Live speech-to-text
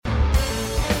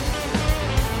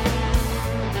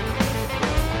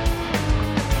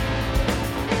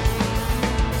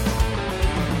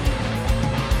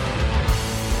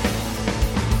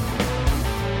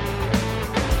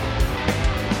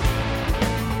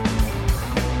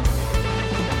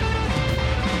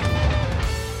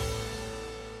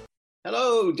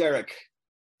Hello, Derek.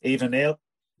 Evening, Neil.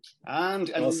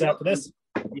 And all set for this?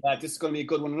 Yeah, this is going to be a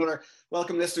good one.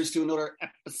 Welcome, listeners, to another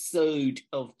episode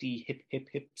of the Hip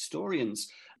Historians.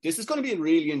 This is going to be a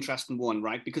really interesting one,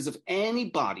 right? Because if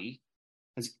anybody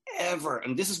has ever,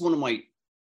 and this is one of my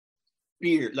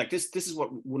fears, like this is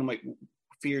what one of my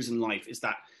fears in life is,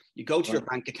 that you go to your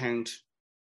bank account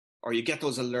or you get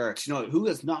those alerts. You know, who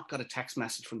has not got a text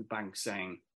message from the bank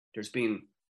saying there's been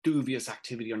dubious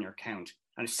activity on your account?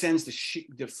 And it sends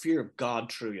the fear of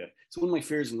God through you. It's one of my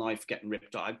fears in life, getting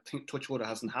ripped off. I think, touch wood, it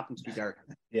hasn't happened to you, Derek.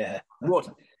 Yeah. But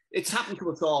it's happened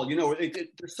to us all. You know,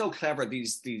 they're so clever,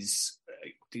 these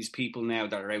people now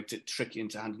that are out to trick you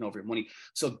into handing over your money.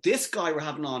 So this guy we're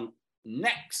having on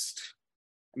next,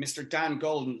 Mr. Dan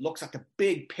Golden, looks at the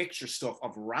big picture stuff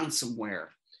of ransomware,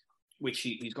 which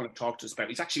he's going to talk to us about.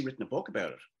 He's actually written a book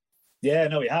about it. Yeah,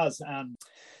 no, he has.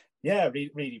 Yeah,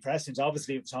 really prescient.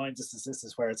 Obviously, at the time, this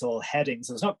is where it's all heading.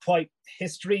 So it's not quite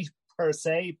history per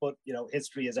se, but you know,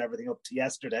 history is everything up to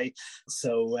yesterday.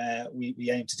 So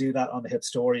we aim to do that on the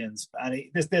Hipstorians. And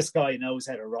this guy knows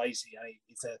how to write.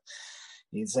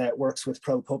 He's works with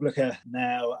ProPublica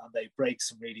now, and they break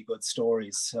some really good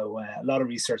stories. So a lot of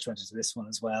research went into this one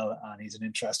as well, and he's an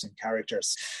interesting character.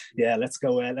 So, yeah, let's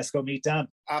go meet Dan.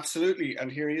 Absolutely,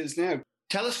 and here he is now.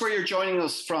 Tell us where you're joining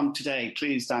us from today,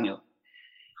 please, Daniel.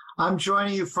 I'm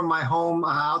joining you from my home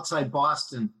outside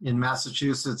Boston in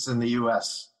Massachusetts in the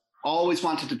U.S. Always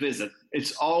wanted to visit.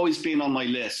 It's always been on my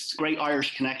list. Great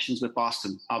Irish connections with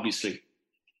Boston, obviously.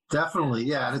 Definitely,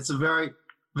 yeah. And it's a very,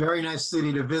 very nice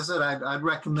city to visit. I'd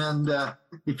recommend,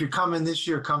 if you're coming this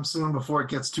year, come soon before it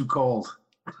gets too cold.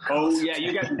 Oh, yeah,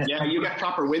 you get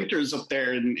proper winters up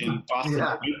there in Boston.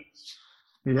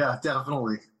 Yeah,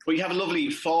 definitely. Well, you have a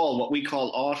lovely fall, what we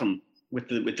call autumn, with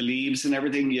the leaves and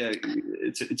everything. Yeah,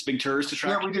 it's a big tourist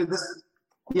attraction. Yeah, we do this.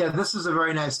 Yeah, this is a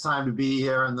very nice time to be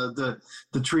here, and the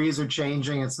trees are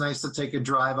changing. It's nice to take a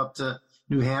drive up to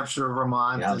New Hampshire or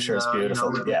Vermont. Yeah, I'm sure it's beautiful.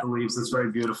 Look at the leaves. It's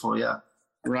very beautiful. Yeah.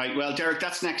 Right. Well, Derek,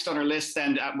 that's next on our list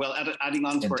then. Adding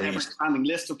on to our ever-expanding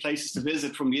list of places to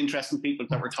visit from the interesting people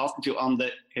that we're talking to on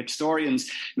the Hipstorians.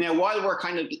 Now, while we're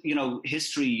kind of,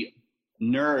 history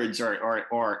nerds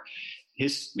or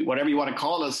whatever you want to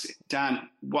call us, Dan,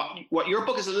 what your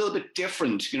book is a little bit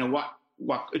different.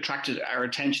 What attracted our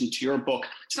attention to your book?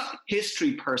 It's not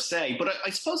history per se, but I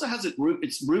suppose it has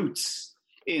its roots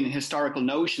in historical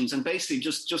notions. And basically,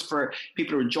 just for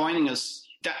people who are joining us,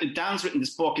 Dan's written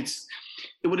this book.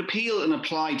 It would appeal and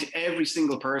apply to every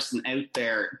single person out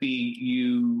there,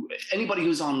 anybody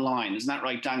who's online. Isn't that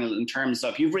right, Daniel? In terms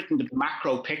of, you've written the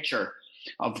macro picture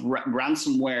of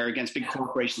ransomware against big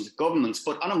corporations and governments,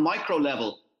 but on a micro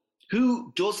level,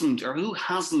 who doesn't or who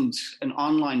hasn't an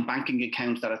online banking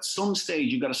account that at some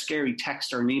stage you got a scary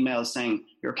text or an email saying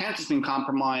your account has been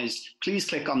compromised, please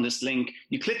click on this link.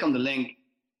 You click on the link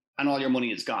and all your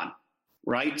money is gone,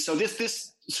 right? So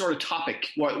this sort of topic,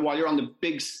 while you're on the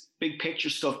big picture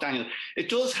stuff, Daniel, it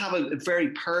does have a very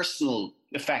personal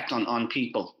effect on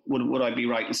people. Would I be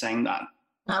right in saying that?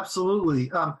 Absolutely.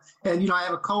 And I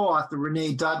have a co-author,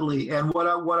 Renee Dudley, and what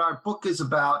our book is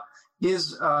about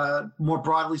is, more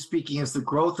broadly speaking, is the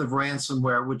growth of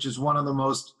ransomware, which is one of the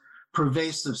most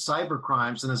pervasive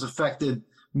cybercrimes and has affected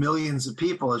millions of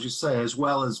people, as you say, as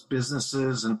well as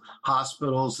businesses and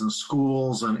hospitals and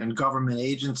schools and government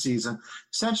agencies. And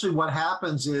essentially what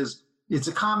happens is it's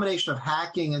a combination of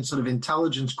hacking and sort of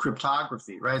intelligence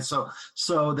cryptography, right? So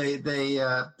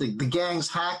the gangs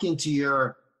hack into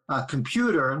your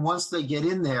computer, and once they get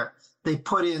in there, they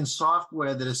put in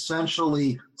software that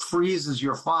essentially freezes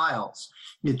your files.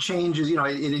 It changes, it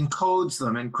encodes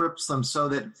them, encrypts them so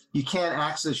that you can't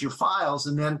access your files.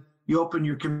 And then you open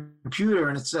your computer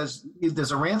and it says,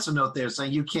 there's a ransom note there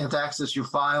saying you can't access your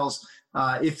files.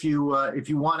 If you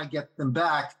want to get them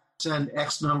back, send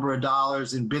X number of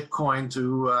dollars in Bitcoin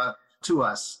to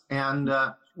us. And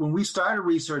when we started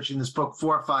researching this book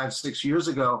 4, 5, 6 years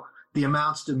ago, the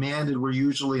amounts demanded were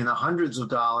usually in the hundreds of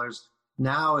dollars.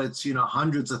 Now it's,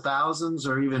 hundreds of thousands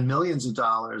or even millions of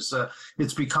dollars.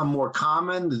 It's become more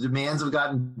common. The demands have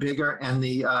gotten bigger, and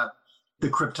the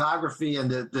cryptography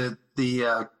and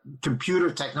the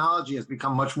computer technology has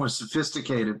become much more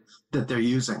sophisticated that they're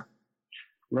using.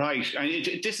 Right.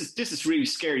 This is really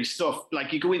scary stuff.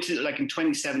 Like, you go into, like, in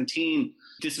 2017,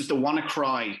 this was the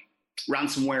WannaCry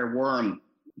ransomware worm.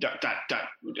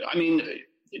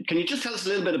 Can you just tell us a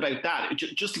little bit about that?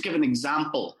 Just to give an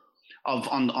example of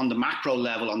on the macro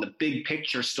level, on the big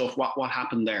picture stuff, what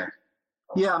happened there?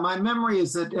 Yeah, my memory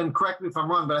is that, and correct me if I'm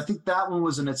wrong, but I think that one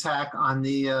was an attack on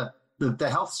the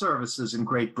health services in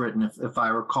Great Britain, if I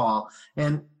recall.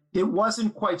 And it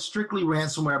wasn't quite strictly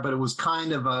ransomware, but it was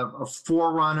kind of a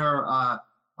forerunner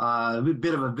a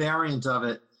bit of a variant of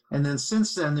it. And then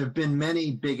since then, there have been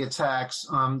many big attacks.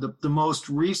 The most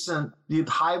recent,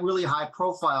 really high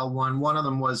profile one of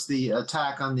them was the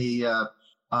attack on the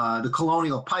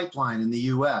Colonial Pipeline in the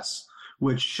U.S.,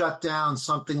 which shut down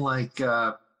something like,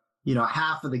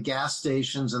 half of the gas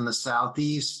stations in the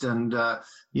Southeast and,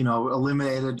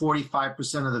 eliminated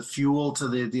 45% of the fuel to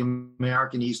the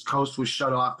American East Coast was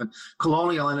shut off. And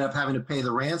Colonial ended up having to pay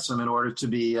the ransom in order to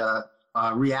be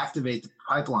reactivate the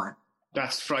pipeline.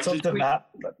 That's frightening. Something that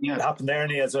happened there,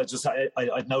 Nia, is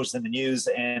I noticed in the news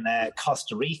in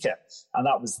Costa Rica, and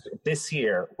that was this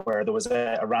year, where there was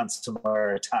a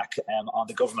ransomware attack on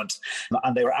the government,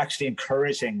 and they were actually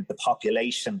encouraging the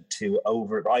population to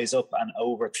rise up and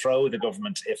overthrow the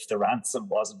government if the ransom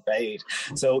wasn't paid.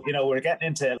 So we're getting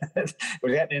into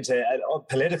a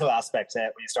political aspect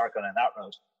when you start going in that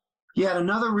road. Yeah, and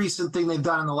another recent thing they've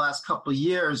done in the last couple of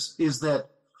years is that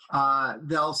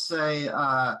they'll say,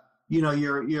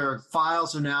 your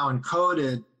files are now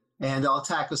encoded, and they'll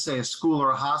attack, say, a school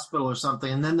or a hospital or something.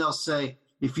 And then they'll say,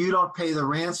 if you don't pay the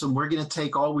ransom, we're going to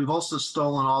take we've also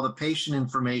stolen all the patient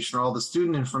information or all the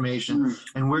student information,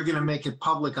 and we're going to make it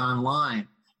public online.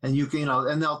 And you can,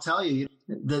 and they'll tell you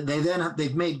that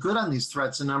they've made good on these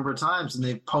threats a number of times, and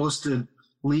they've posted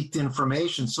leaked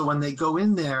information. So when they go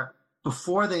in there,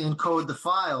 before they encode the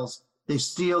files, they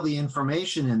steal the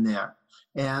information in there.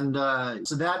 And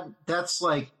so that's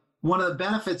like, one of the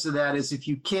benefits of that is if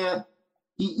you can't,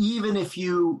 even if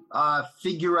you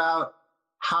figure out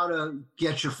how to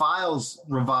get your files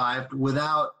revived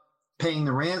without paying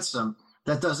the ransom,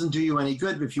 that doesn't do you any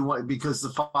good because the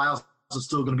files are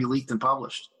still going to be leaked and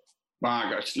published.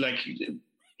 My gosh,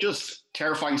 just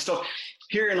terrifying stuff.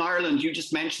 Here in Ireland, you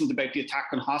just mentioned about the attack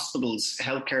on hospitals,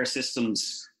 healthcare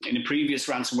systems in a previous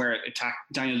ransomware attack.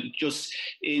 Daniel, just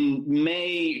in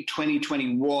May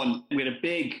 2021, we had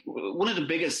one of the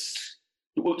biggest,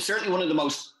 certainly one of the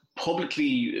most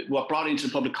publicly, what brought into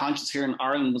the public conscience here in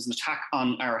Ireland was an attack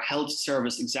on our health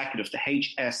service executive, the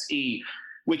HSE,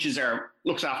 which is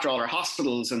looks after all our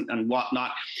hospitals and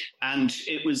whatnot. And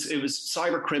it was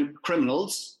cyber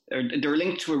criminals. They're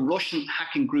linked to a Russian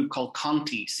hacking group called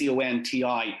Conti,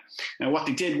 C-O-N-T-I. Now, what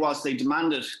they did was they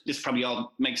demanded, this probably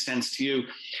all makes sense to you,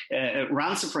 a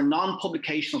ransom for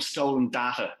non-publication of stolen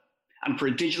data and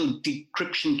for digital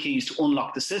decryption keys to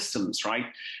unlock the systems, right?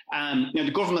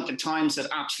 The government at the time said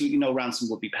absolutely no ransom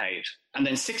would be paid. And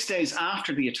then 6 days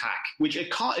after the attack, which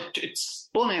it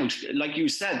spun out, like you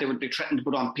said, they threatened to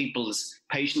put on people's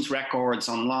patients' records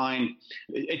online.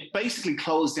 It basically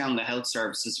closed down the health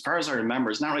services. As far as I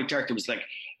remember, isn't that right, Derek? There was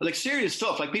like serious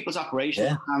stuff, like people's operations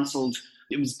were cancelled.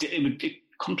 It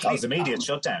completely. That was immediate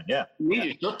shutdown, yeah.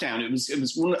 Immediate shutdown. It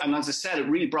was one, and as I said, it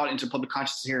really brought into public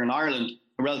consciousness here in Ireland,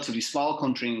 a relatively small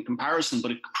country in comparison,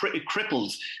 but it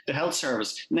crippled the health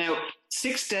service. Now,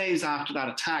 6 days after that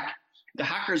attack, the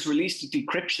hackers released a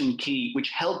decryption key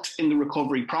which helped in the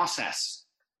recovery process.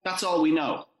 That's all we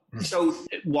know. So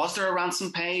was there a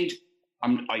ransom paid?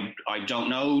 I don't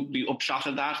know the upshot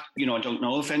of that. I don't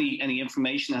know if any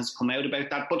information has come out about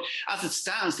that. But as it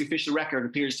stands, the official record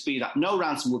appears to be that no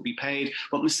ransom would be paid.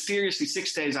 But mysteriously,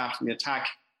 6 days after the attack,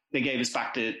 they gave us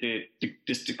back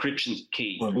this decryption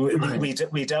key. Well,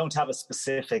 we don't have a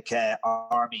specific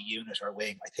army unit or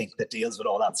wing, I think, that deals with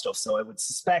all that stuff. So I would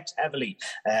suspect heavily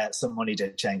some money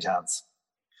did change hands.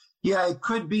 Yeah, it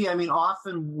could be. I mean,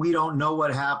 often we don't know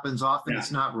what happens. Often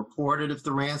it's not reported if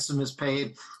the ransom is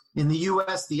paid. In the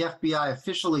U.S., the FBI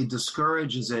officially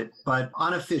discourages it, but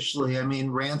unofficially, I mean,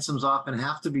 ransoms often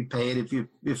have to be paid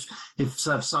if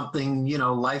something,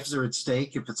 lives are at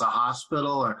stake. If it's a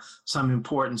hospital or some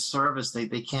important service, they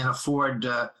can't afford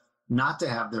not to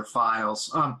have their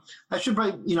files. I should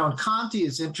probably, and Conti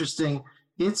is interesting.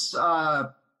 It's, as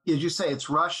you say, it's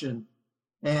Russian,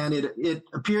 and it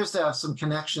appears to have some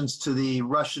connections to the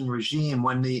Russian regime.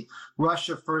 When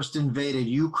Russia first invaded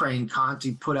Ukraine,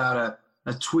 Conti put out a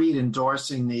tweet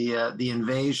endorsing the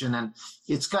invasion, and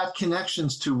it's got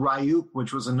connections to Ryuk,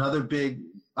 which was another big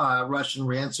Russian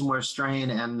ransomware strain,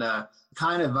 and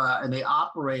and they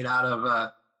operate out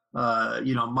of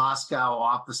Moscow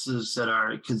offices that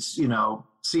are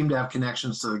seem to have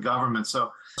connections to the government.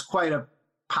 So it's been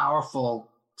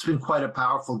quite a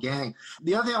powerful gang.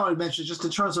 The other thing I want to mention, just in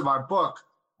terms of our book,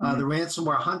 the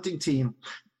Ransomware Hunting Team.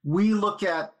 We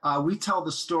tell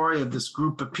the story of this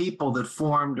group of people that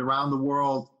formed around the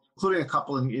world, including a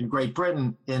couple in Great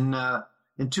Britain in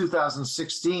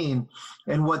 2016.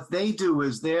 And what they do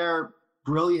is they're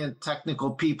brilliant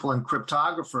technical people and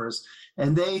cryptographers,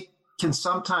 and they can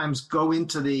sometimes go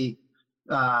into the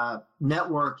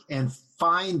network and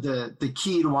find the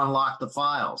key to unlock the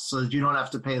files so that you don't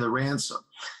have to pay the ransom.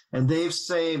 and they've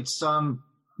saved some,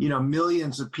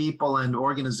 millions of people and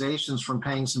organizations from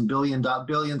paying some billions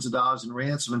of dollars in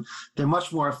ransom. And they're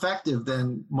much more effective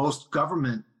than most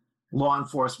government law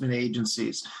enforcement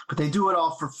agencies. But they do it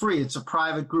all for free. It's a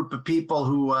private group of people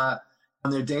who, in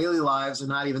their daily lives, are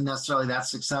not even necessarily that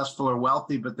successful or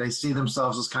wealthy, but they see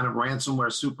themselves as kind of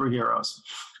ransomware superheroes.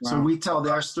 Wow. So we tell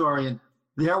their story, and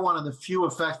they're one of the few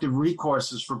effective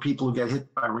recourses for people who get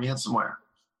hit by ransomware.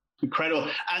 Incredible.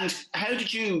 And how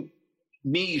did you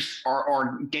meet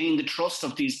or gain the trust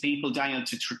of these people, Daniel,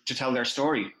 to tell their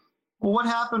story? Well, what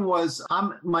happened was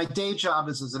my day job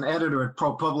is as an editor at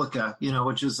ProPublica,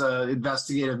 which is an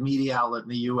investigative media outlet in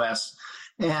the U.S.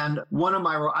 And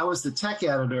I was the tech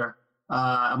editor,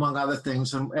 among other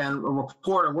things, and a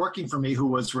reporter working for me who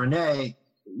was Renee.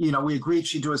 We agreed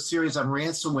she'd do a series on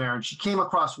ransomware, and she came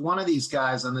across one of these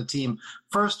guys on the team,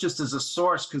 first just as a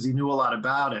source because he knew a lot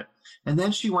about it. And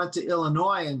then she went to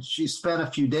Illinois and she spent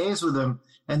a few days with him.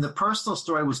 And the personal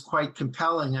story was quite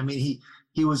compelling. I mean,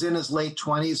 he was in his late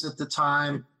 20s at the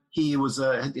time. He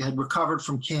had recovered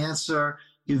from cancer.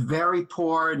 He was very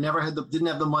poor, didn't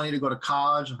have the money to go to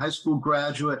college, a high school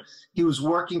graduate. He was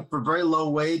working for very low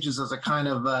wages as a kind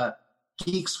of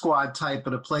geek squad type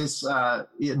at a place called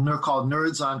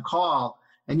Nerds on Call.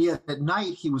 And yet at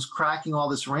night, he was cracking all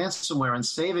this ransomware and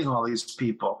saving all these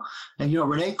people. And,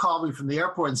 Renee called me from the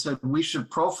airport and said, we should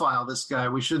profile this guy.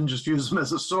 We shouldn't just use him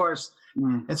as a source.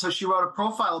 And so she wrote a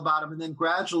profile about him. And then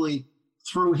gradually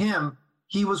through him,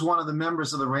 he was one of the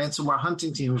members of the ransomware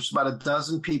hunting team, which is about a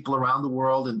dozen people around the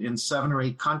world in 7 or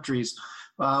 8 countries.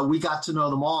 We got to know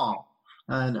them all.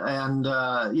 And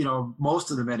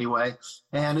most of them anyway,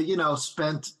 and,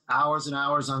 spent hours and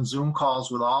hours on Zoom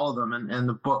calls with all of them. And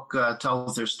the book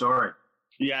tells their story.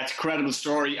 Yeah, it's a credible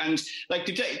story. And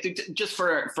just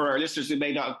for our listeners who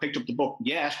may not have picked up the book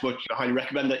yet, but I highly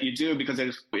recommend that you do because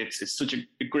it's such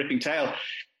a gripping tale.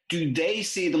 Do they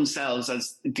see themselves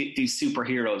as these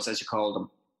superheroes, as you call them?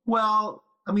 Well,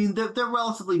 I mean, they're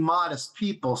relatively modest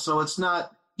people, so it's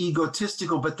not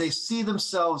egotistical, but they see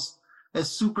themselves as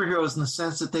superheroes in the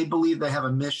sense that they believe they have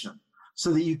a mission,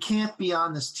 so that you can't be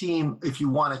on this team if you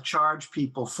want to charge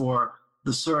people for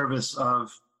the service of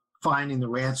finding the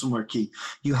ransomware key.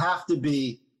 You have to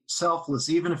be selfless,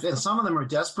 even if, and some of them are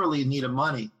desperately in need of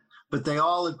money, but they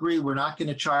all agree we're not going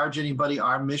to charge anybody.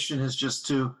 Our mission is just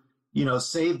to,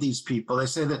 save these people. They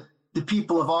say that the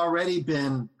people have already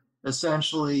been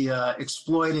essentially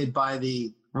exploited by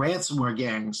the ransomware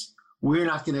gangs. We're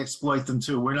not going to exploit them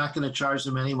too. We're not going to charge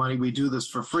them any money. We do this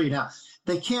for free. Now,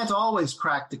 they can't always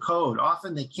crack the code.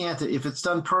 Often they can't. If it's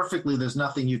done perfectly, there's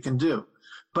nothing you can do.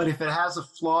 But if it has a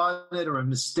flaw in it or a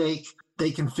mistake,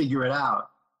 they can figure it out.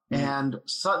 And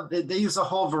so they use a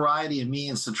whole variety of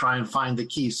means to try and find the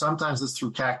key. Sometimes it's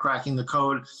through cracking the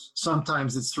code.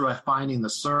 Sometimes it's through finding the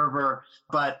server.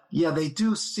 But yeah, they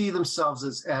do see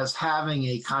themselves as having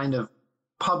a kind of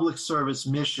public service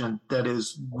mission that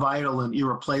is vital and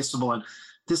irreplaceable. And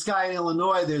this guy in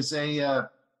Illinois, there's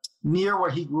near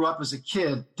where he grew up as a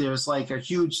kid, there's like a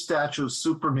huge statue of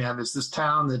Superman. There's this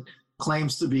town that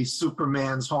claims to be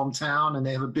Superman's hometown, and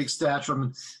they have a big statue of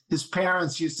him. His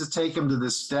parents used to take him to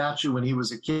this statue when he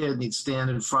was a kid, and he'd stand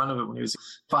in front of it when he was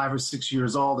 5 or 6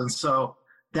 years old. And so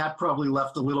that probably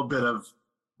left a little bit of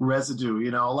residue.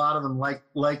 A lot of them like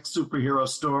superhero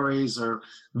stories or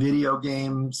video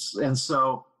games. And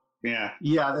so,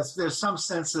 there's some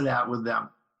sense of that with them.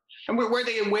 And were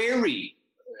they wary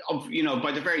of,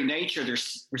 by their very nature, they're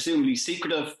presumably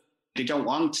secretive. They don't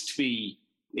want to be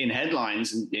in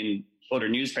headlines in other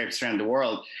newspapers around the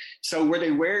world. So were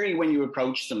they wary when you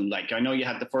approached them? Like, I know you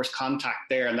had the first contact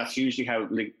there, and that's usually how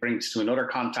it brings to another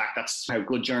contact. That's how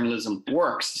good journalism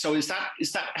works. So is that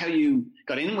how you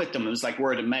got in with them? It was like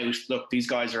word of mouth. Look, these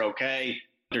guys are okay.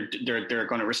 They're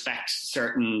going to respect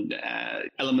certain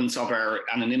elements of our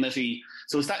anonymity.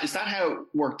 So is that how it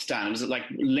worked, Dan? Was it like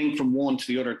linked from one to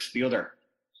the other?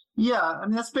 Yeah, I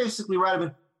mean, that's basically right. I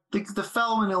mean, the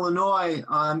fellow in Illinois,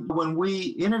 when we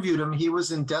interviewed him, he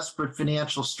was in desperate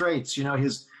financial straits.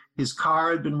 His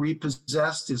car had been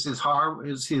repossessed. His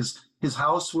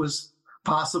house was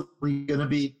possibly going to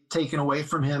be taken away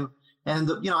from him.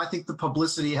 And, I think the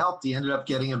publicity helped. He ended up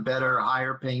getting a better,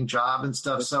 higher paying job and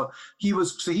stuff. So he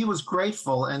was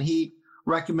grateful, and he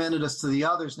recommended us to the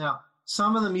others. Now,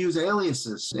 some of them use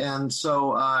aliases. And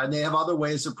so, and they have other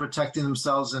ways of protecting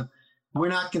themselves. And we're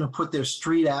not going to put their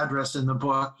street address in the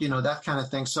book, that kind of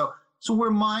thing. So we're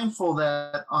mindful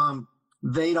that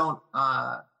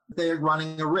they're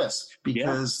running a risk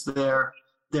because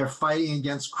they're fighting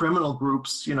against criminal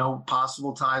groups,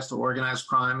 possible ties to organized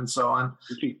crime and so on.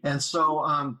 And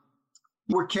so,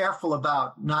 we're careful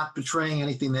about not betraying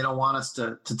anything they don't want us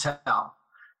to tell.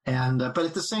 And but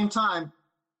at the same time,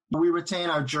 we retain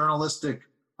our journalistic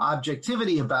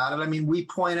objectivity about it. I mean, we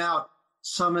point out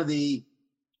some of the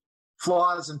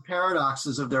flaws and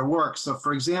paradoxes of their work. So,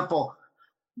 for example,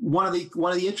 one of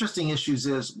the interesting issues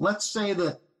is, let's say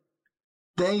that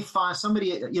they find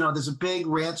somebody, there's a big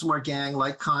ransomware gang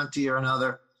like Conti or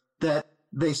another, that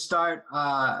they start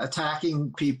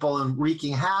attacking people and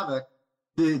wreaking havoc.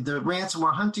 The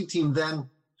ransomware hunting team then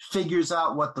figures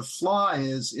out what the flaw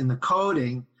is in the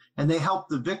coding, and they help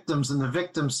the victims, and the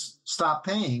victims stop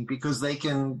paying because they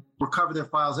can recover their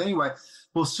files anyway.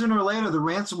 Well, sooner or later, the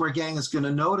ransomware gang is going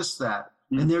to notice that,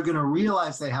 and they're going to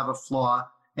realize they have a flaw,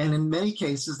 and in many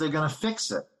cases, they're going to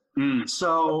fix it.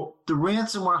 So the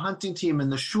ransomware hunting team, in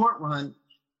the short run,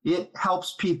 it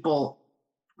helps people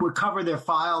recover their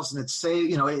files, and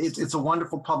it's a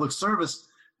wonderful public service.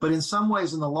 But in some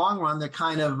ways, in the long run, they're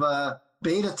kind of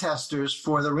beta testers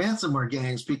for the ransomware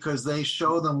gangs, because they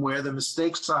show them where the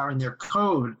mistakes are in their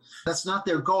code. That's not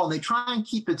their goal. And they try and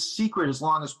keep it secret as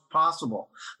long as possible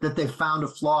that they found a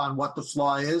flaw and what the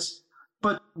flaw is.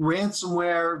 But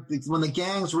ransomware, when the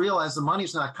gangs realize the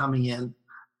money's not coming in,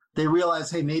 they realize,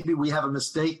 hey, maybe we have a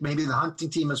mistake. Maybe the hunting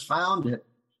team has found it,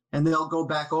 and they'll go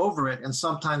back over it. And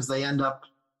sometimes they end up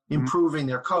improving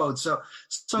their code. So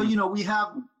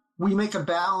we make a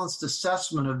balanced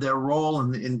assessment of their role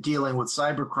in dealing with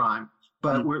cybercrime,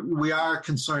 but we are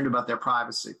concerned about their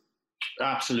privacy.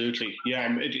 Absolutely. Yeah,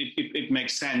 it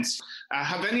makes sense.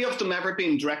 Have any of them ever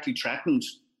been directly threatened,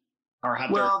 or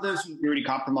had their security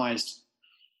compromised?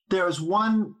 There's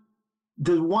one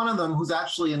of them who's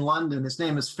actually in London. His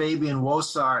name is Fabian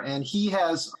Wosar, and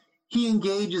he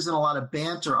engages in a lot of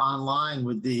banter online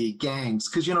with the gangs,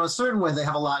 because, in a certain way, they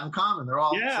have a lot in common. They're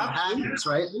all hackers,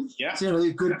 right? Yeah. So,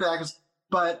 they're good hackers.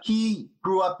 But he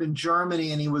grew up in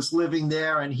Germany, and he was living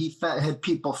there, and he had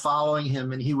people following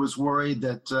him, and he was worried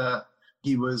that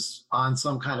he was on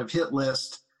some kind of hit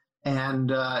list,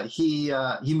 and he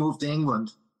moved to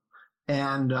England.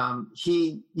 And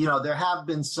there have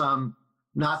been some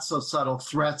not so subtle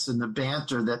threats in the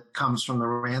banter that comes from the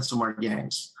ransomware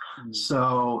gangs.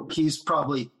 So he's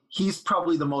probably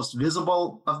the most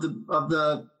visible of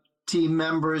the team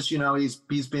members.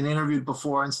 He's been interviewed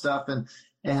before and stuff,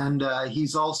 and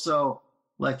he's also,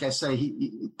 like I say,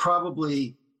 he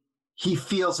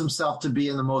feels himself to be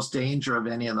in the most danger of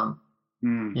any of them.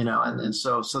 And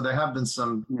so there have been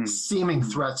some seeming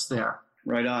threats there.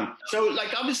 Right on. So,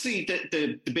 obviously,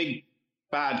 the big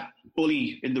bad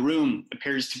bully in the room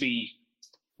appears to be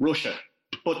Russia,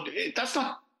 but that's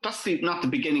not the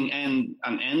beginning and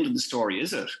end of the story,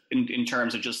 is it? In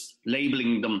terms of just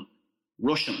labeling them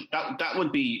Russian, that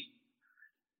would be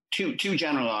too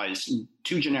generalized and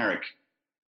too generic.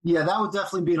 Yeah, that would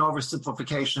definitely be an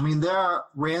oversimplification. I mean, there are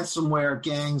ransomware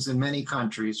gangs in many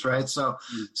countries, right? So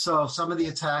some of the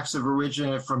attacks have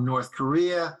originated from North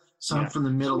Korea, some from the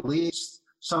Middle East,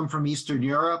 some from Eastern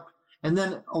Europe. And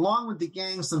then along with the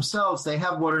gangs themselves, they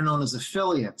have what are known as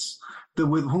affiliates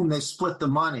with whom they split the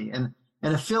money. And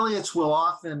affiliates will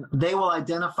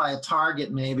identify a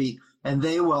target maybe, and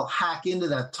they will hack into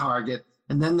that target.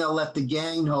 And then they'll let the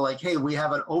gang know, like, hey, we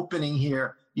have an opening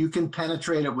here. You can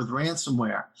penetrate it with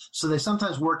ransomware. So they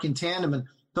sometimes work in tandem. And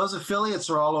those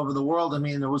affiliates are all over the world. I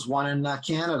mean, there was one in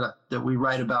Canada that we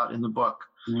write about in the book,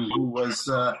 who was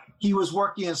he was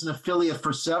working as an affiliate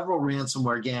for several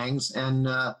ransomware gangs and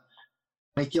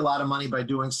make you a lot of money by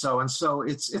doing so. And so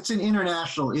it's an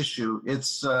international issue.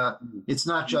 It's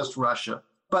not just Russia,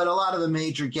 but a lot of the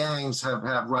major gangs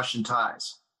have Russian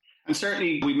ties. And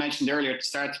certainly, we mentioned earlier at the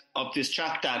start of this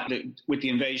chat that with the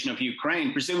invasion of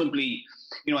Ukraine, presumably,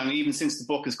 and even since the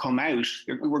book has come out,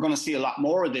 we're going to see a lot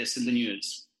more of this in the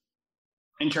news.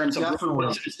 In terms of,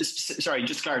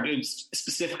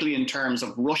 specifically in terms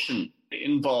of Russian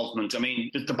involvement. I mean,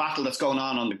 the battle that's going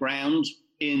on the ground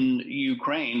in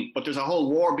Ukraine, but there's a whole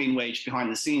war being waged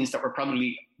behind the scenes that we're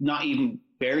probably not even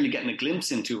barely getting a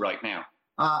glimpse into right now.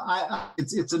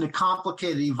 It's a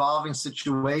complicated, evolving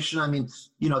situation. I mean,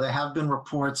 there have been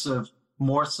reports of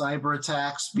more cyber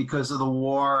attacks because of the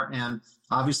war, and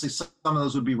obviously some of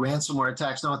those would be ransomware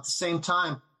attacks. Now, at the same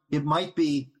time, it might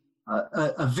be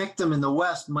a victim in the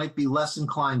West might be less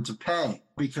inclined to pay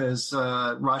because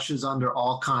Russia's under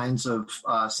all kinds of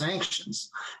sanctions,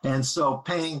 and so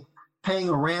paying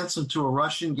a ransom to a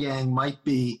Russian gang might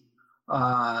be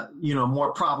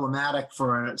more problematic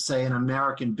for, say, an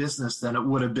American business than it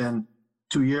would have been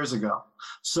 2 years ago.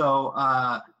 So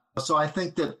I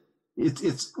think that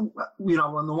it's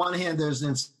on the one hand, there's an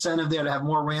incentive there to have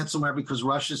more ransomware because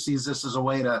Russia sees this as a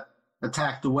way to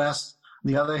attack the West.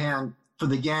 On the other hand, for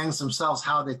the gangs themselves,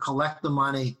 how they collect the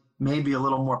money may be a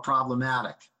little more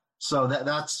problematic. So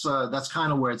that's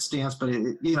kind of where it stands. But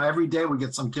every day we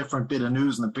get some different bit of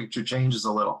news, and the picture changes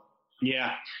a little.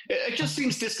 Yeah, it just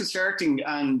seems disconcerting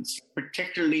and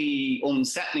particularly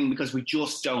unsettling because we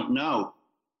just don't know.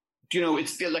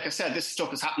 It's still, like I said, this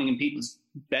stuff is happening in people's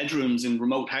bedrooms in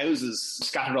remote houses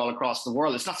scattered all across the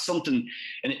world. It's not something,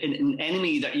 an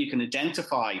enemy that you can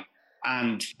identify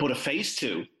and put a face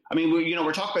to. I mean,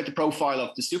 we're talking about the profile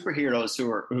of the superheroes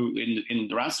who in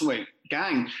the ransomware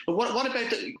gang, but what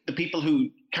about the people who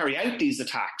carry out these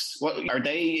attacks? What are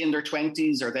they in their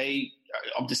 20s? Are they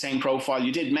of the same profile?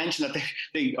 You did mention that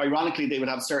they ironically they would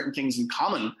have certain things in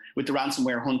common with the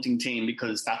ransomware hunting team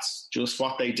because that's just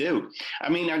what they do. I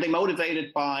mean, are they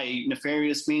motivated by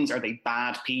nefarious means? Are they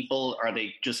bad people? Are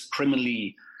they just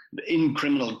in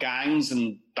criminal gangs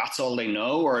and that's all they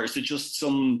know? Or is it just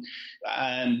some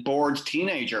bored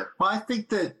teenager? Well, I think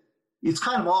that it's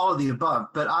kind of all of the above,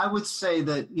 but I would say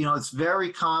that, it's very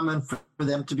common for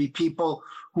them to be people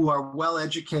who are well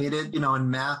educated, in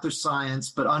math or science,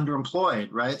 but underemployed,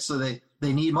 right? So they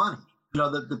need money.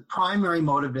 The primary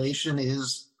motivation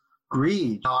is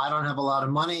greed. I don't have a lot of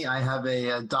money. I have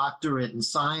a doctorate in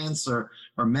science or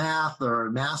math or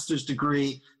a master's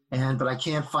degree, but I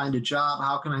can't find a job.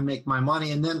 How can I make my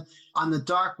money? And then on the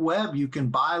dark web, you can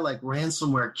buy like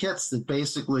ransomware kits that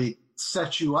basically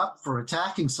set you up for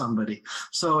attacking somebody.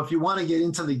 So if you want to get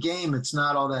into the game, it's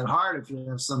not all that hard if you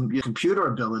have some computer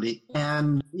ability.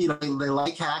 And, they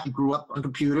like hack. You grew up on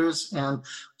computers, and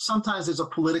sometimes there's a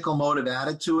political motive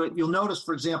added to it. You'll notice,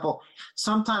 for example,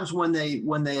 sometimes when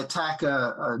they attack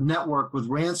a network with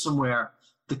ransomware,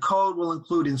 the code will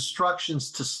include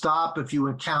instructions to stop if you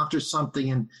encounter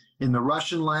something in the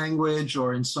Russian language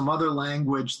or in some other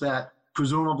language that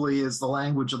presumably is the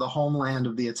language of the homeland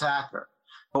of the attacker.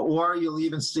 Or you'll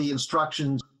even see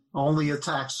instructions only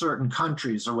attack certain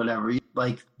countries or whatever,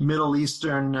 like Middle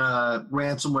Eastern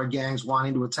ransomware gangs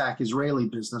wanting to attack Israeli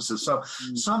businesses. So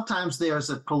sometimes there's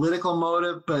a political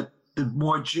motive, but the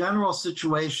more general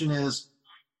situation is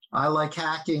I like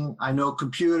hacking. I know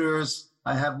computers.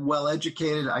 I have well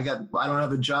educated. I don't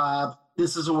have a job.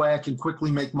 This is a way I can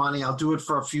quickly make money. I'll do it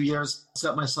for a few years,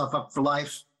 set myself up for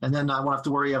life, and then I won't have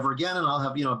to worry ever again, and I'll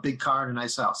have, a big car and a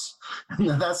nice house.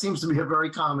 That seems to be a very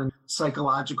common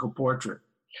psychological portrait.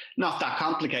 Not that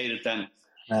complicated then.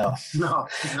 No.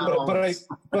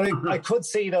 But I could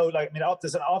see though,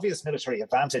 there's an obvious military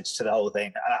advantage to the whole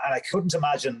thing, and I couldn't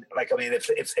imagine,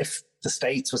 if the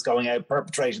States was going out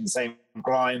perpetrating the same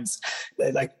crimes,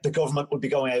 like the government would be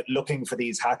going out looking for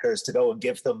these hackers to go and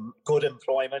give them good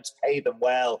employment, pay them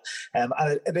well, and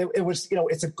it was,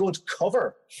 it's a good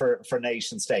cover for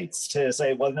nation states to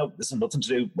say, well, no, this has nothing to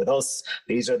do with us.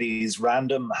 These are these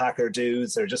random hacker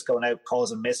dudes. They're just going out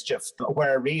causing mischief.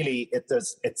 Where really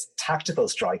it's tactical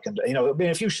strike, and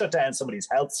if you shut down somebody's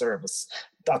health service,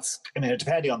 that's,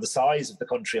 depending on the size of the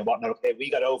country and whatnot, okay, we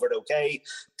got over it okay,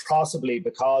 possibly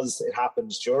because it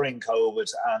happened during COVID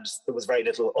and there was very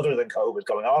little other than COVID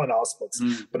going on in hospitals.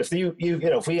 But if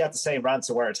if we had the same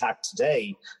ransomware attack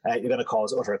today, you're going to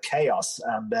cause utter chaos.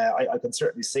 And I can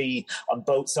certainly see on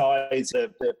both sides,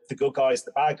 the good guys,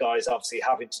 the bad guys, obviously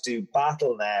having to do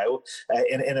battle now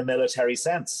in a military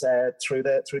sense through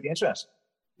the internet.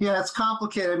 Yeah, it's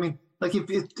complicated. Like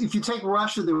if you take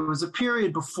Russia, there was a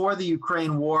period before the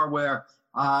Ukraine war where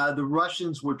the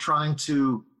Russians were trying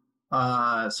to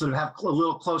sort of have a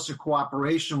little closer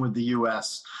cooperation with the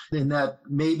U.S. in that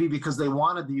maybe because they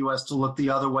wanted the U.S. to look the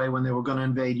other way when they were going to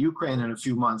invade Ukraine in a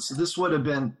few months. So this would have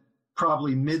been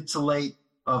probably mid to late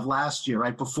of last year,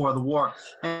 right before the war.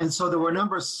 And so there were a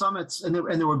number of summits, and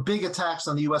there were big attacks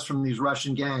on the U.S. from these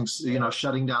Russian gangs,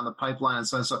 shutting down the pipeline and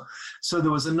so on. So there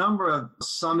was a number of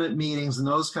summit meetings and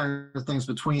those kind of things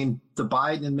between the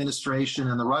Biden administration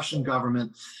and the Russian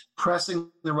government,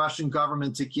 pressing the Russian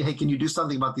government to, hey, can you do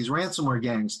something about these ransomware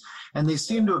gangs? And they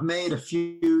seem to have made a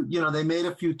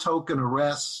few token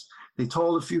arrests. They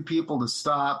told a few people to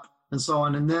stop, and so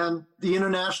on. And then the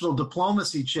international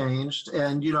diplomacy changed,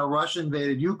 and, Russia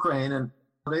invaded Ukraine, and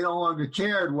they no longer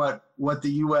cared what the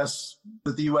U.S.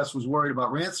 was worried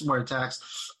about ransomware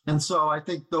attacks. And so I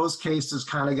think those cases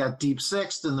kind of got deep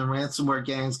sixed, and the ransomware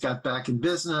gangs got back in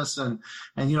business. And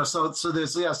so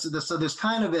there's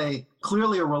kind of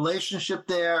clearly a relationship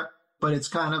there, but it's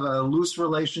kind of a loose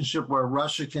relationship where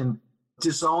Russia can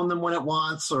disown them when it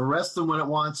wants or arrest them when it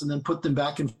wants and then put them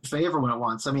back in favor when it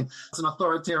wants. It's an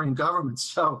authoritarian government.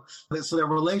 So their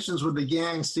relations with the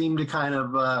gang seem to kind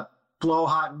of blow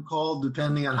hot and cold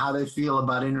depending on how they feel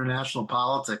about international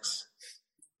politics.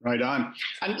 Right on.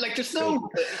 And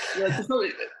there's no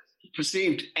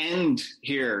perceived end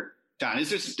here Dan,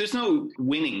 is there's no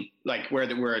winning, like where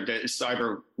the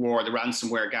cyber war, the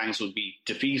ransomware gangs will be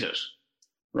defeated,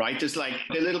 right? There's like,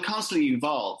 it'll constantly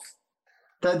evolve.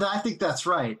 I think that's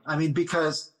right. I mean,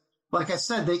 because like I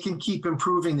said, they can keep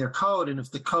improving their code. And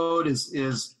if the code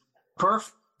is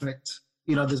perfect,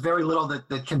 there's very little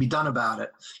that can be done about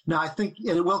it. Now, I think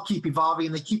it will keep evolving,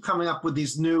 and they keep coming up with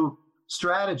these new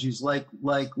strategies like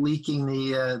leaking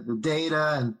the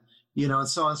data and, and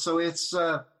so on. So it's,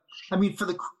 for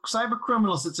the cyber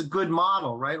criminals, it's a good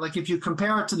model, right? Like if you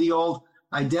compare it to the old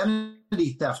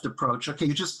identity theft approach, okay,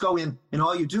 you just go in and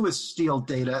all you do is steal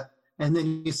data, and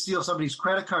then you steal somebody's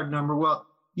credit card number. Well,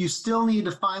 you still need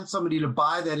to find somebody to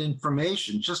buy that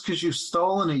information. Just because you've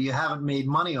stolen it, you haven't made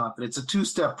money off it. It's a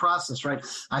two-step process, right?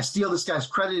 I steal this guy's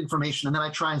credit information, and then I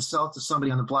try and sell it to somebody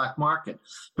on the black market.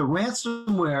 The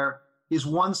ransomware is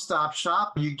one-stop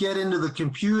shop. You get into the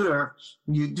computer,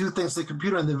 you do things to the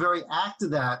computer, and the very act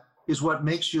of that is what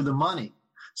makes you the money.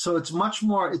 So it's a much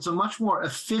more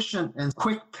efficient and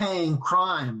quick-paying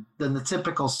crime than the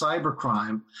typical cyber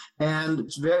crime, and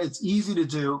it's easy to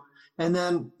do. And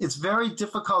then it's very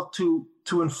difficult to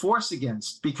enforce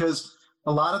against, because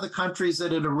a lot of the countries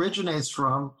that it originates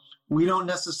from, the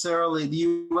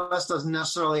U.S. doesn't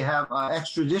necessarily have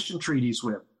extradition treaties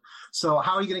with. So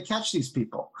how are you going to catch these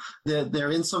people?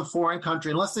 They're in some foreign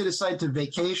country, unless they decide to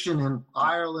vacation in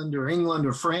Ireland or England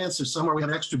or France or somewhere we have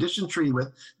an extradition treaty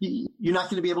with. You're not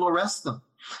going to be able to arrest them.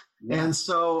 Yeah. And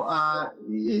so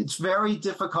it's very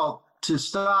difficult to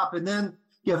stop. And then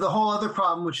you have the whole other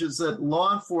problem, which is that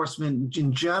law enforcement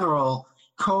in general,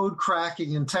 code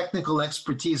cracking and technical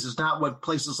expertise is not what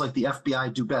places like the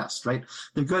FBI do best, right?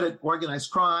 They're good at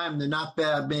organized crime. They're not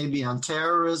bad maybe on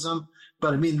terrorism.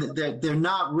 But I mean, they're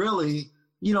not really,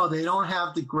 they don't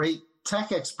have the great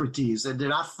tech expertise. They're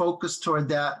not focused toward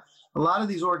that. A lot of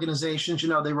these organizations,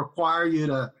 they require you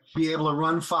to be able to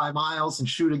run 5 miles and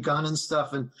shoot a gun and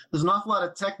stuff. And there's an awful lot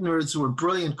of tech nerds who are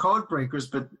brilliant code breakers,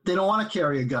 but they don't want to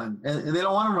carry a gun and they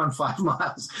don't want to run 5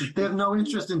 miles. They have no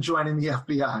interest in joining the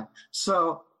FBI.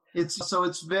 So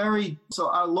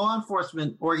our law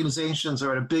enforcement organizations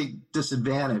are at a big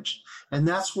disadvantage. And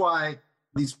that's why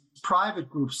these private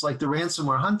groups like the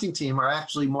ransomware hunting team are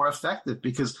actually more effective,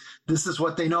 because this is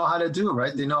what they know how to do,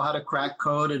 right? They know how to crack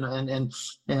code and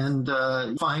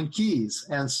find keys.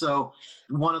 And so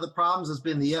one of the problems has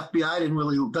been the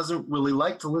FBI doesn't really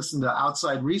like to listen to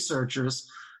outside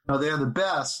researchers. They're the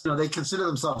best. They consider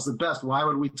themselves the best. Why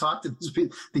would we talk to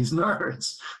these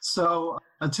nerds? So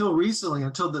until recently,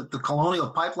 until the Colonial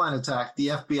Pipeline attack, the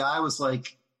FBI was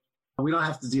like, we don't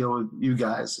have to deal with you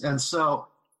guys. And so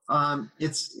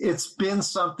it's been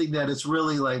something that it's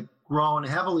really like grown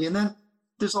heavily. And then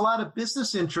there's a lot of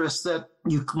business interests that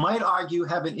you might argue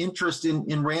have an interest in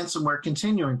ransomware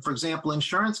continuing. For example,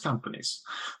 insurance companies.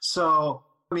 So,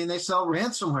 they sell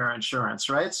ransomware insurance,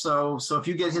 right? So if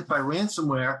you get hit by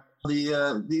ransomware,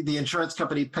 the insurance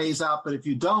company pays out, but if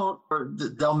you don't,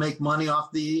 they'll make money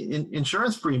off the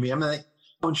insurance premium.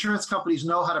 Insurance companies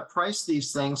know how to price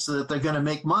these things so that they're going to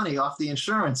make money off the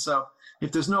insurance. So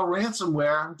if there's no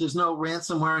ransomware, there's no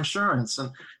ransomware insurance.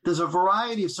 And there's a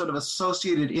variety of sort of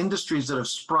associated industries that have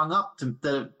sprung up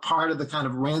that are part of the kind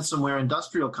of ransomware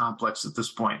industrial complex at this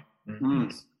point. Mm-hmm.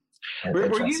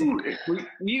 Were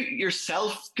you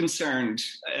yourself concerned,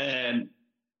 and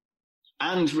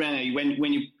René,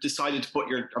 when you decided to put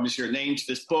your name to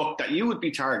this book, that you would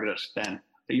be targeted then,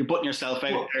 that you're putting yourself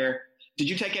out there? Did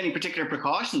you take any particular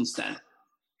precautions then?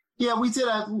 Yeah, we did.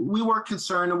 We were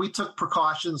concerned, and we took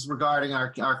precautions regarding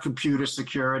our computer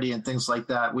security and things like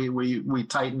that. We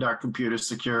tightened our computer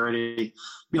security.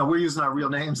 We're using our real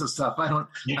names and stuff. I don't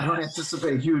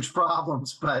anticipate huge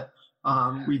problems, but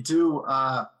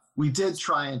we did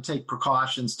try and take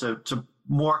precautions to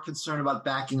more concerned about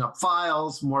backing up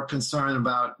files, more concerned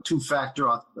about two-factor,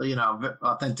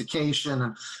 authentication,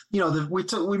 and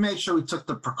we made sure we took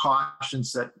the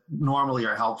precautions that normally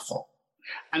are helpful.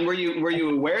 And were you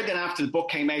aware then after the book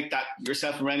came out that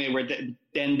yourself and René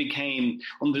then became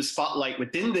under the spotlight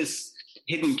within this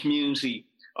hidden community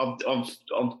of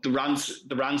the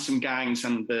ransom gangs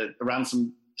and the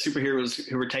ransom superheroes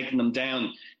who were taking them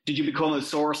down? Did you become a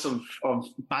source of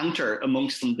banter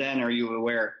amongst them then? Are you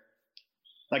aware?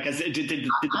 Like, I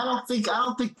don't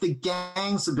think the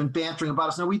gangs have been bantering about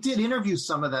us. Now, we did interview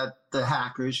some of the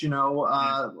hackers,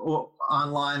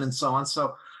 online and so on.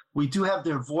 So we do have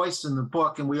their voice in the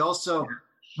book, and we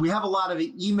have a lot of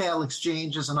email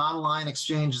exchanges and online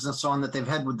exchanges and so on that they've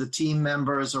had with the team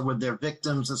members or with their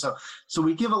victims, and so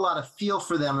we give a lot of feel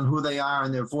for them and who they are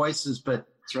and their voices. But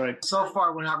that's right. So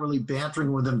far, we're not really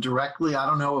bantering with them directly. I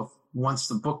don't know if once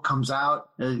the book comes out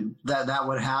that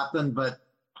would happen, but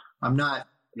I'm not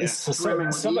Yeah. So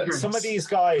some of these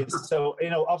guys, so,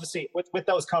 obviously with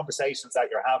those conversations that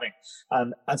you're having,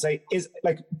 and say,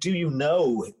 do you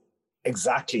know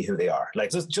exactly who they are? Like,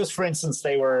 just for instance,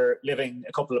 they were living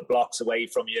a couple of blocks away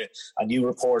from you and you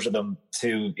reported them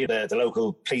to the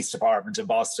local police department in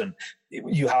Boston.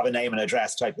 You have a name and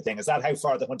address type of thing. Is that how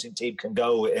far the hunting team can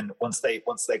go once they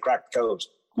crack the code?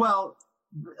 Well,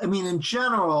 I mean, in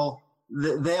general,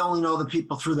 they only know the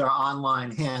people through their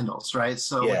online handles, right?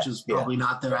 So, which is probably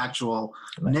not their actual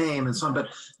name and so on. But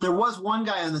there was one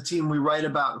guy on the team we write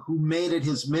about who made it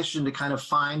his mission to kind of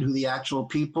find who the actual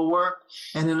people were.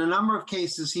 And in a number of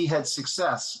cases, he had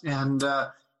success. And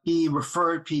he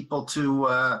referred people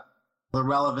to the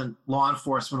relevant law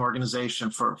enforcement organization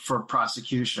for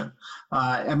prosecution.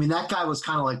 I mean, that guy was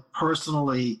kind of like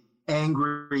personally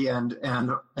angry and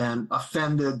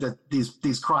offended that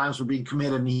these crimes were being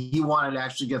committed, and he wanted to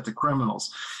actually get the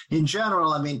criminals. In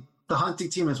general, I mean, the hunting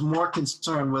team is more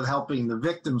concerned with helping the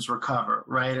victims recover,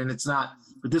 right? And it's not,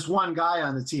 but this one guy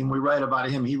on the team, we write about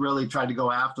him, he really tried to go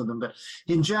after them. But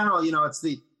in general, it's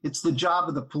the job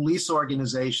of the police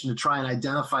organization to try and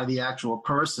identify the actual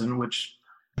person, which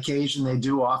occasionally they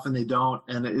do, often they don't.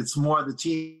 And it's more the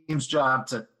team's job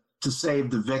to save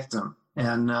the victim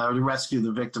and to rescue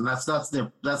the victim.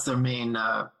 That's their main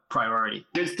priority.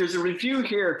 There's a review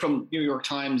here from New York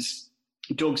Times,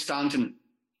 Doug Stanton.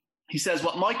 He says,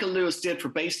 what Michael Lewis did for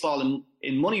baseball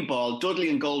in Moneyball, Dudley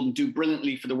and Golden do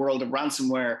brilliantly for the world of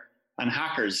ransomware and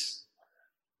hackers.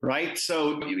 Right?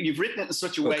 So you've written it in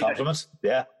such a way. Compliment.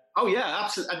 Yeah. Oh, yeah,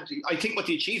 absolutely. I think what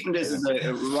the achievement is as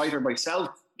a writer myself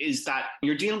is that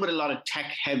you're dealing with a lot of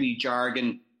tech-heavy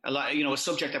jargon, a lot, a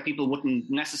subject that people wouldn't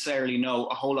necessarily know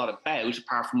a whole lot about,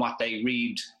 apart from what they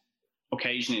read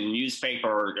occasionally in the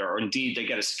newspaper, or indeed they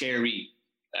get a scary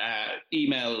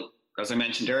email, as I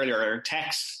mentioned earlier, or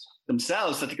text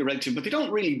themselves that they can relate to, but they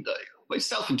don't really.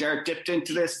 Myself and Derek dipped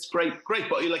into this. It's great,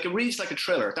 but it reads like a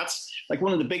thriller. That's like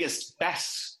one of the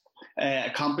best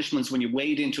accomplishments when you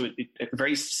wade into a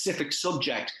very specific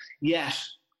subject, yet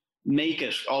make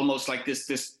it almost like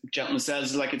this gentleman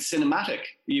says, like it's cinematic.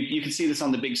 You can see this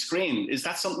on the big screen. Is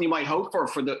that something you might hope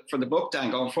for the book,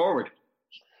 Dan, going forward?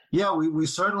 Yeah, we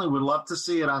certainly would love to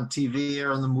see it on TV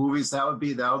or in the movies. That would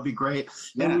be great.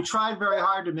 Yeah. And we tried very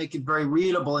hard to make it very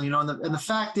readable. And and the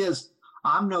fact is,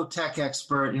 I'm no tech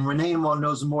expert, and Renee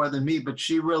knows more than me, but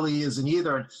she really isn't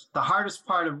either. And the hardest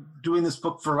part of doing this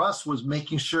book for us was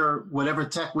making sure whatever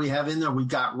tech we have in there, we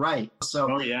got right.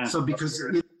 So, so because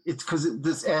it's because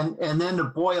this, and then to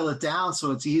boil it down so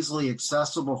it's easily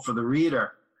accessible for the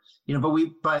reader,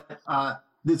 but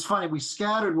it's funny. We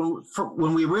scattered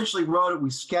when we originally wrote it.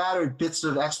 We scattered bits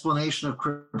of explanation of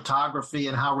cryptography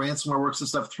and how ransomware works and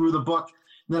stuff through the book.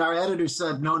 And then our editor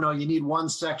said, no, you need one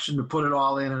section to put it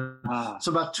all in.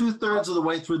 So about 2/3 of the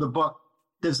way through the book,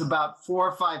 there's about 4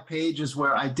 or 5 pages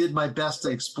where I did my best to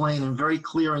explain in very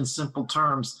clear and simple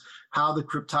terms how the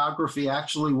cryptography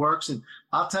actually works. And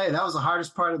I'll tell you, that was the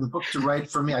hardest part of the book to write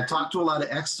for me. I talked to a lot of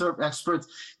experts.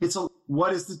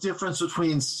 What is the difference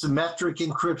between symmetric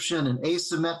encryption and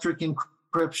asymmetric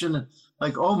encryption? And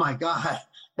like, oh my God.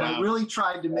 And I really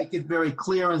tried to make it very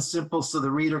clear and simple so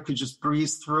the reader could just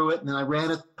breeze through it. And then I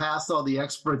ran it past all the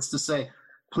experts to say,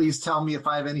 please tell me if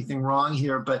I have anything wrong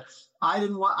here. But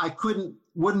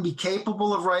wouldn't be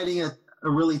capable of writing a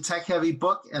really tech-heavy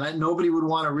book, and nobody would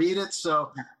want to read it.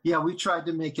 So, yeah, we tried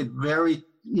to make it very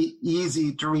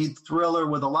easy to read thriller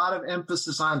with a lot of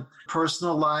emphasis on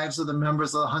personal lives of the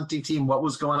members of the hunting team, what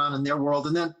was going on in their world.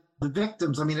 And then the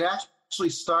victims. I mean, it actually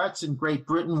starts in Great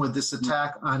Britain with this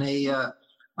attack on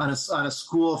a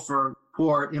school for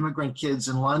poor immigrant kids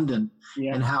in London,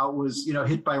 and how it was,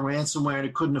 hit by ransomware and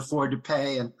it couldn't afford to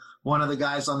pay. And one of the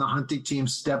guys on the hunting team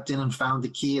stepped in and found the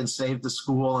key and saved the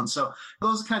school. And so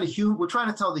those are kind of we're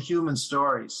trying to tell the human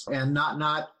stories and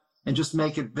and just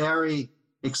make it very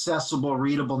accessible,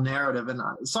 readable narrative. And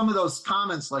some of those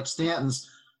comments like Stanton's,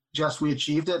 Jess, we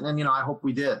achieved it. And, I hope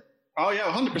we did. Oh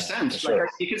yeah, 100%. Sure. Like,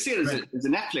 you can see it as a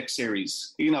Netflix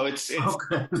series. It's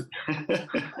okay.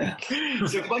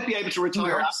 So you might be able to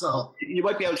retire. You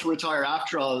might be able to retire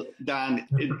after all, Dan,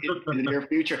 in the near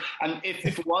future. And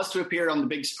if it was to appear on the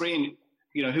big screen,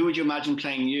 who would you imagine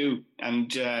playing you,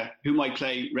 and who might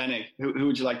play Rene? Who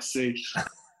would you like to see?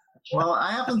 Well,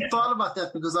 I haven't thought about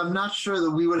that because I'm not sure that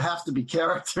we would have to be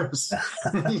characters,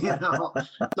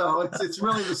 So it's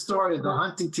really the story of the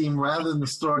hunting team rather than the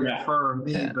story of her or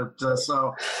me. Yeah. But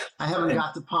so I haven't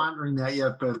got to pondering that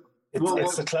yet. But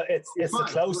it's the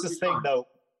closest thing, though.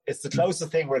 It's the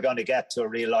closest thing we're going to get to a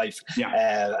real life,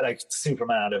 like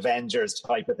Superman, Avengers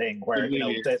type of thing, where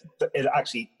it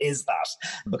actually is that,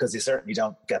 because you certainly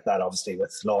don't get that, obviously,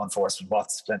 with law enforcement.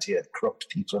 What's plenty of corrupt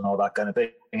people and all that kind of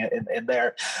thing in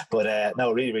there. But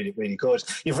no, really, really, really good.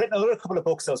 You've written a couple of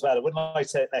books as well. I wouldn't like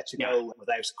to let you go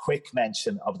without quick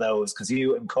mention of those, because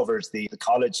you uncovered the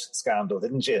college scandal,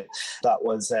 didn't you? That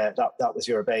was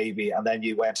your baby, and then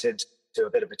you went into a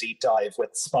bit of a deep dive with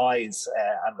spies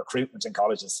and recruitment in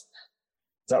colleges. Is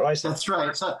that right? That's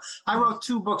right. So I wrote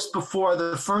 2 books before.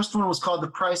 The first one was called The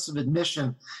Price of Admission.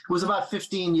 It was about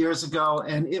 15 years ago,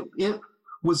 and it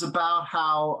was about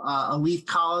how elite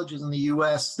colleges in the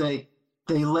U.S., they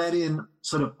let in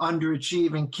sort of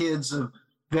underachieving kids of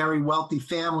very wealthy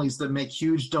families that make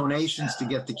huge donations to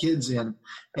get the kids in.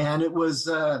 And it was,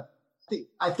 I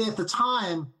think at the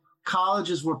time,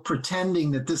 colleges were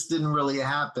pretending that this didn't really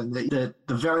happen,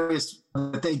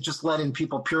 that they just let in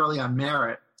people purely on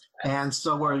merit. And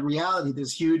so where in reality,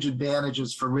 there's huge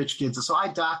advantages for rich kids. And so I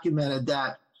documented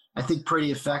that, I think,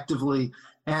 pretty effectively.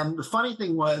 And the funny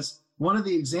thing was, one of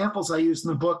the examples I used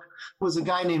in the book was a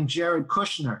guy named Jared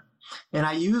Kushner. And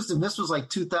I used him, this was like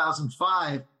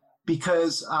 2005,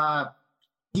 because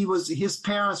his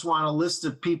parents were on a list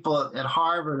of people at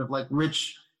Harvard, of like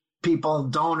rich people,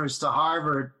 donors to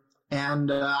Harvard.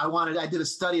 And I did a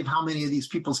study of how many of these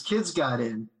people's kids got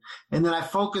in. And then I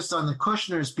focused on the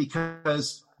Kushners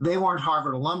because they weren't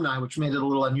Harvard alumni, which made it a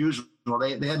little unusual.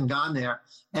 They hadn't gone there.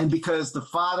 And because the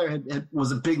father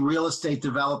was a big real estate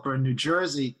developer in New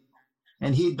Jersey,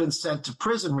 and he'd been sent to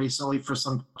prison recently for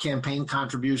some campaign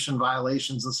contribution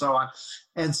violations and so on.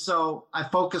 And so I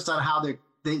focused on how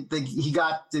he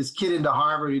got this kid into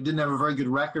Harvard. He didn't have a very good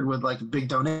record with like a big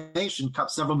donation,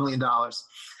 several $1 million.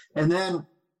 And then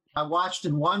I watched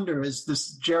and wonder, as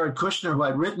this Jared Kushner, who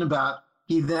I'd written about,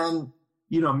 he then,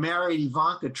 married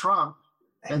Ivanka Trump,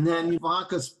 and then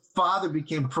Ivanka's father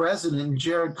became president, and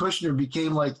Jared Kushner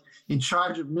became like in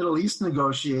charge of Middle East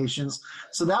negotiations.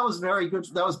 So that was very good.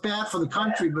 That was bad for the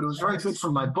country, but it was very good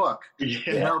for my book, because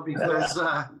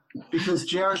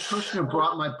Jared Kushner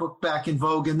brought my book back in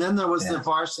vogue. And then there was the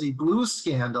Varsity Blues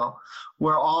scandal,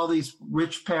 where all these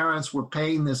rich parents were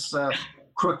paying this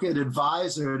crooked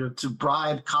advisor to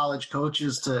bribe college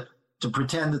coaches to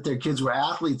pretend that their kids were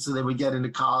athletes so they would get into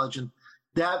college. And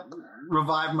that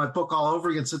revived my book all over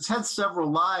again. So it's had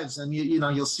several lives, and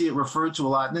you'll see it referred to a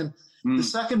lot. And then the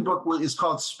second book is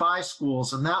called Spy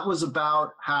Schools, and that was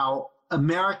about how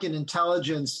American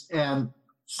intelligence and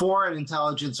foreign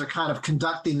intelligence are kind of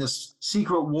conducting this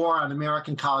secret war on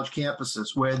American college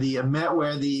campuses, where the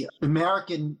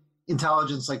American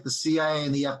intelligence, like the CIA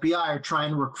and the FBI, are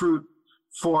trying to recruit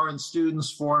foreign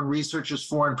students, foreign researchers,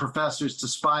 foreign professors to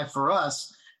spy for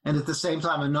us. And at the same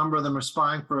time, a number of them are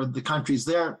spying for the countries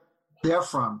they're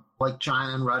from, like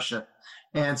China and Russia.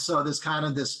 And so there's kind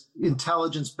of this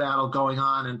intelligence battle going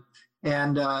on.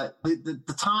 And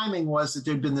the timing was that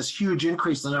there'd been this huge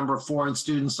increase in the number of foreign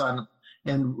students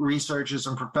and researchers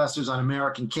and professors on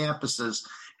American campuses.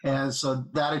 And so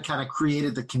that had kind of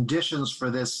created the conditions for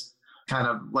this kind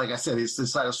of, like I said, it's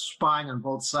this side of spying on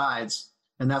both sides.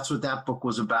 And that's what that book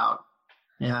was about.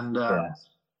 And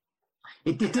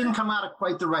it didn't come out at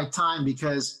quite the right time,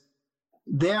 because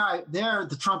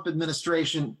the Trump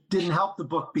administration didn't help the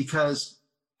book, because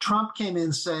Trump came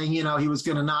in saying, he was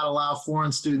going to not allow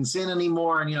foreign students in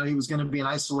anymore. And, he was going to be an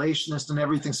isolationist and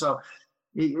everything. So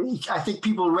I think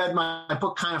people who read my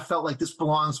book kind of felt like this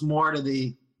belongs more to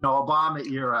the Obama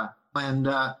era. And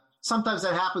sometimes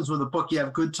that happens with a book. You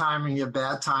have good timing, you have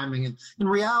bad timing. And in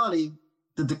reality,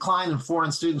 the decline in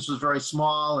foreign students was very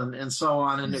small and so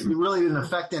on. And it really didn't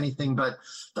affect anything. But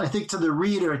I think to the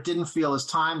reader, it didn't feel as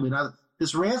timely. Now,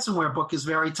 this ransomware book is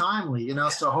very timely,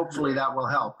 so hopefully that will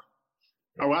help.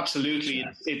 Oh, absolutely.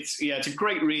 It's a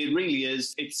great read. It really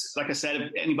is. It's like I said,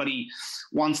 if anybody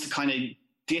wants to kind of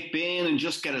dip in and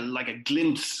just get a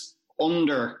glimpse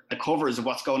under the covers of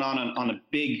what's going on a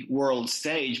big world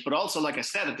stage. But also, like I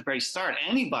said at the very start,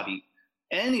 anybody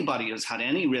who's had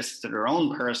any risk to their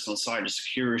own personal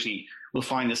cybersecurity will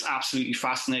find this absolutely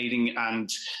fascinating. And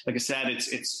like I said,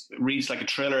 it reads like a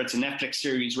thriller. It's a Netflix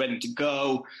series ready to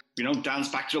go. Dan's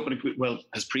backed it up with,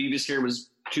 his previous here was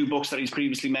 2 books that he's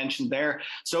previously mentioned there.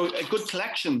 So a good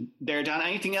collection there, Dan.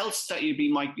 Anything else that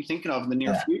you might be thinking of in the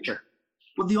near future?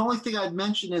 Well, the only thing I'd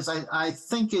mention is I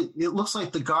think it looks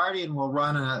like The Guardian will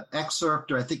run an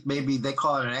excerpt, or I think maybe they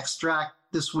call it an extract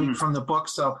this week from the book.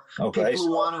 So people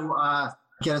who want to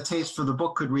get a taste for the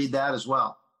book could read that as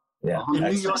well. Yeah, the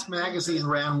New York Magazine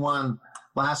ran one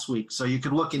last week, so you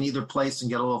could look in either place and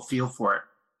get a little feel for it.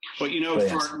 But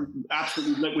for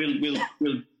absolutely,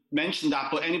 we'll mention that.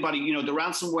 But anybody, the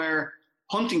ransomware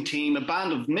hunting team, a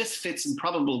band of misfits in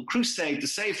probable crusade to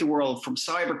save the world from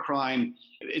cybercrime.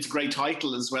 It's a great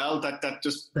title as well. That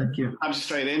just Thank you. comes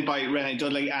straight in by Renee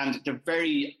Dudley, and the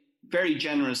very, very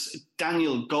generous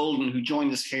Daniel Golden, who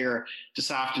joined us here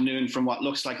this afternoon from what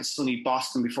looks like a sunny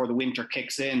Boston before the winter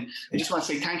kicks in. I just want to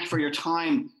say thank you for your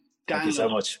time, Daniel. Thank you so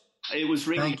much. It was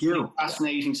really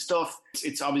fascinating stuff.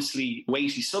 It's obviously a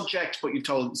weighty subject, but you've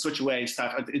told it in such a way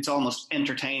that it's almost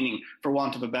entertaining, for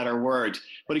want of a better word.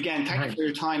 But again, thank you for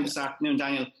your time this afternoon,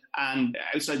 Daniel. And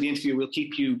outside the interview, we'll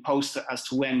keep you posted as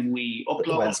to when we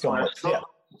upload.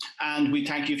 And we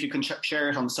thank you if you can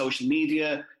share it on social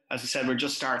media. As I said, we're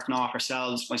just starting off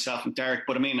ourselves, myself and Derek.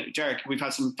 But I mean, Derek, we've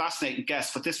had some fascinating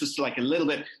guests, but this was like a little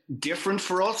bit different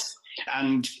for us.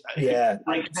 And yeah,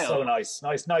 it's so nice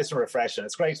and refreshing.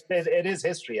 It's great. It is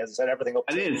history, as I said. Everything up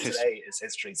to today is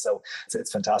history. So it's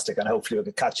fantastic, and hopefully we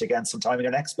can catch you again sometime in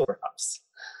your next book, perhaps.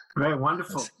 Great,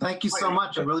 wonderful. Thank you so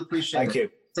much. I really appreciate it. Thank you.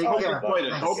 Take care.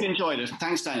 Hope you enjoyed it.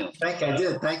 Thanks, Daniel. I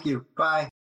did. Thank you. Bye.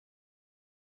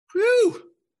 Whew.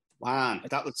 Man,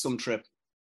 that was some trip.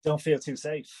 Don't feel too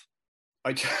safe.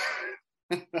 I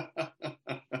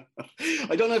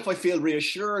don't know if I feel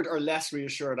reassured or less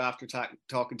reassured after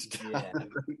talking to Dan.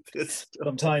 Yeah.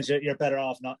 Sometimes you're better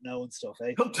off not knowing stuff,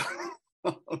 eh?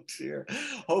 Oh dear.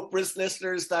 Hope,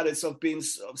 listeners, that it's been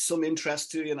of some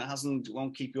interest to you and it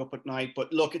won't keep you up at night.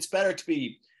 But look, it's better to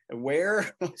be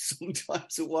aware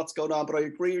sometimes of what's going on. But I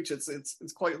agree with you,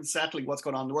 it's quite unsettling what's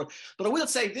going on in the world. But I will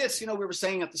say this, we were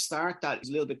saying at the start that it's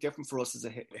a little bit different for us as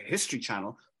a history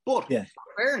channel. But in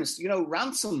fairness,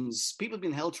 ransoms, people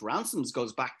being held to ransoms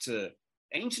goes back to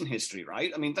ancient history,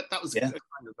 right? I mean, that was a kind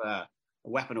of a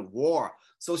weapon of war.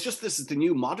 So it's just, this is the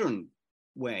new modern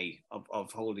way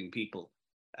of holding people.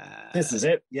 This is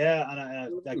it,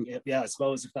 and I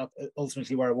suppose if that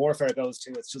ultimately where warfare goes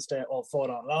to, it's just all fought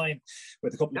online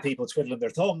with a couple of people twiddling their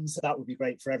thumbs. That would be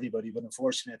great for everybody, but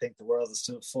unfortunately, I think the world is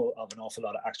still full of an awful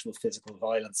lot of actual physical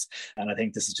violence, and I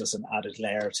think this is just an added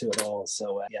layer to it all.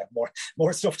 So,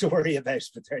 more stuff to worry about.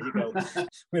 But there you go.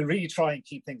 We'll really try and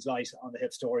keep things light on the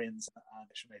Hipstorians, and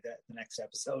maybe the next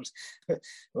episode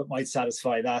what might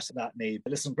satisfy that need.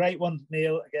 But listen, great one,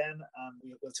 Neil, again,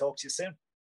 and we'll talk to you soon.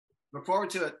 Look forward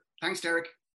to it. Thanks, Derek.